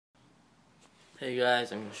Hey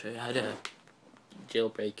guys, I'm going to show you how to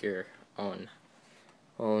jailbreak your own.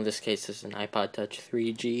 Well, in this case, this is an iPod Touch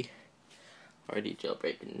 3G. Already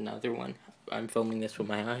jailbreak another one. I'm filming this with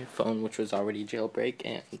my iPhone, which was already jailbreak,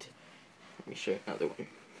 and let me show you another one.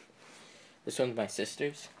 This one's my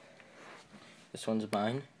sister's. This one's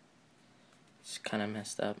mine. It's kind of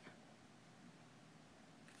messed up.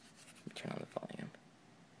 Turn on the volume.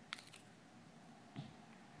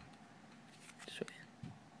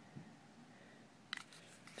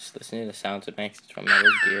 Just listen to the sounds it makes. It's from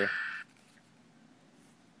Metal Gear.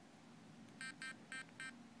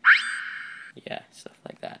 Yeah, stuff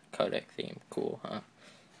like that. Codec theme. Cool, huh?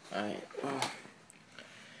 Alright, well.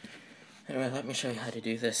 Anyway, let me show you how to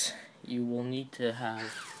do this. You will need to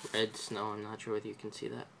have red snow. I'm not sure whether you can see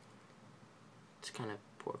that. It's kind of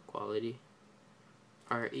poor quality.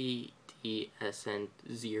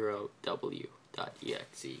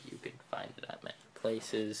 REDSN0W.exe. You can find it at many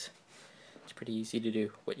places. It's pretty easy to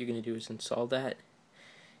do. What you're going to do is install that.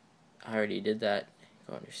 I already did that.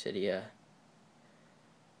 Go under Cydia.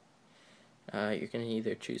 You're going to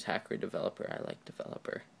either choose hacker or developer. I like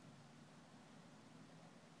developer.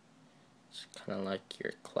 It's kind of like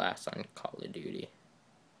your class on Call of Duty.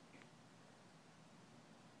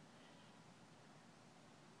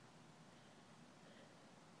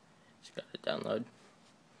 Just got to download.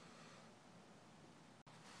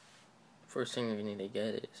 First thing you're going to need to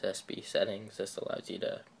get is SB settings. This allows you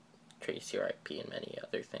to trace your IP and many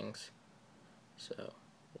other things. So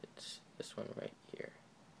it's this one right here.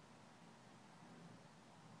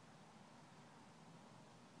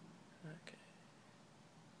 Okay.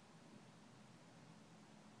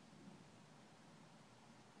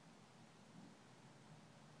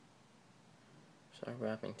 Sorry, we're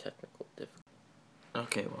having technical difficulties.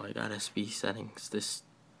 Okay, well, I got SB settings. This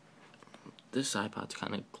iPod's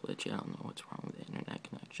kind of glitchy. I don't know what's wrong with the internet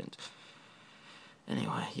connections.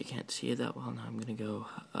 Anyway, you can't see it that well. Now I'm gonna go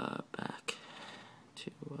back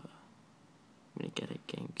to. I'm gonna get a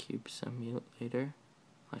GameCube simulator.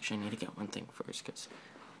 Actually, I need to get one thing first, because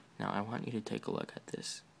now I want you to take a look at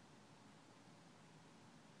this.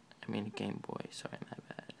 I mean, a Game Boy. Sorry, my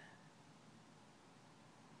bad.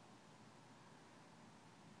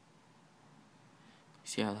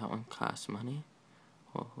 See how that one costs money?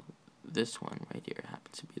 Well, this one right here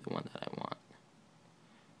happens to be the one that I want.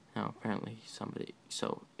 Now, apparently so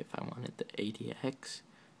if I wanted the ADX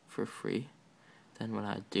for free, then what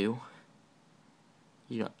I'd do,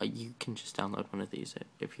 you can just download one of these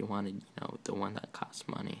if you wanted, the one that costs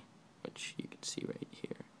money, which you can see right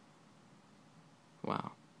here.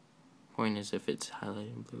 Wow. Point is, if it's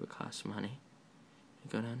highlighted in blue, it costs money. You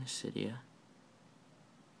go down to Cydia,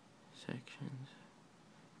 sections,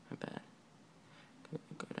 my bad.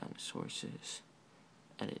 Go down to sources,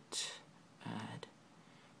 edit, add.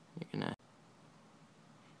 You're gonna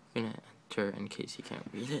enter in case you can't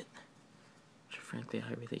read it, which frankly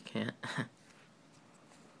I really can't.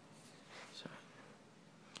 Sorry.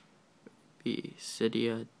 Be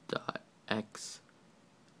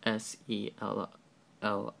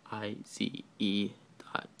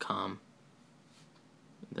cydia.xsellize.com.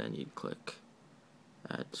 Then you'd click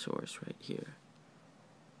add source right here.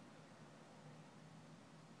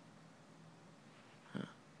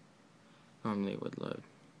 Normally it would load.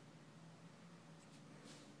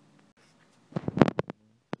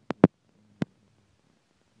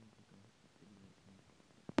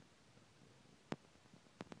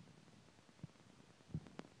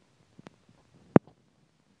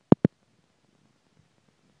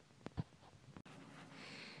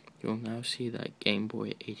 You'll now see that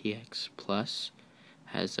Gameboy ADX Plus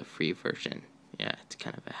has a free version. Yeah, it's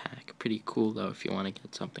kind of a hack. Pretty cool though if you want to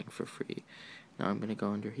get something for free. Now I'm going to go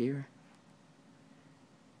under here.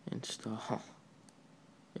 Install.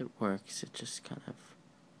 It works. It just kind of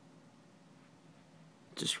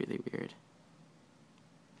just really weird.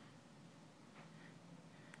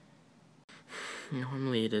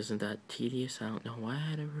 Normally it isn't that tedious. I don't know why I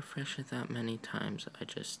had to refresh it that many times. I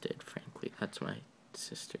just did, frankly. That's my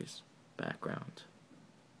sister's background.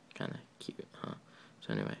 Kind of cute, huh?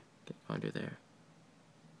 So anyway, go under there.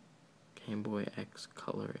 Game Boy X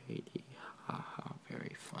Color 80. Haha,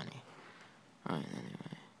 very funny. Alright,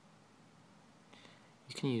 anyway.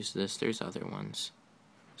 You can use this. There's other ones.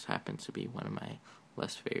 This happens to be one of my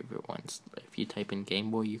less favorite ones. If you type in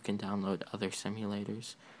Game Boy, you can download other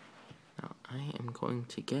simulators. Now, I am going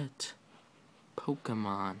to get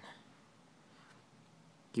Pokemon.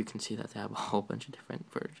 You can see that they have a whole bunch of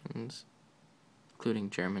different versions, including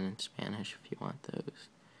German and Spanish if you want those.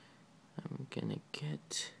 I'm gonna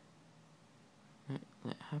get.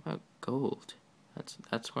 How about Gold?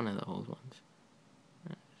 That's one of the old ones.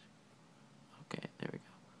 Okay,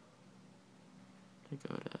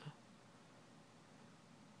 go to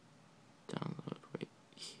download right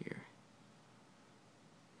here.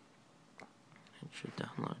 It should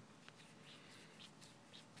download.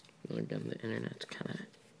 Well, again, the internet's kind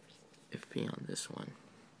of iffy on this one.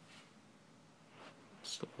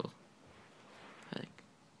 So, like,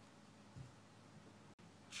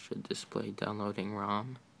 should display downloading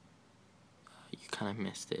ROM. You kind of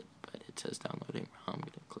missed it, but it says downloading ROM. I'm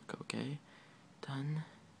gonna click OK. Done.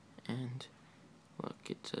 And look,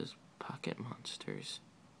 it says Pocket Monsters.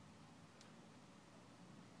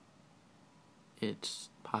 It's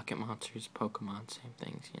Pocket Monsters, Pokemon, same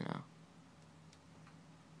things, you know.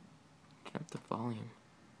 Turn up the volume.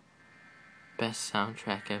 Best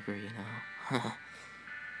soundtrack ever, you know.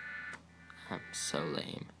 I'm so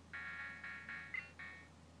lame.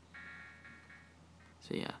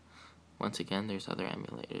 So yeah, once again, there's other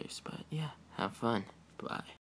emulators, but yeah, have fun. Bye.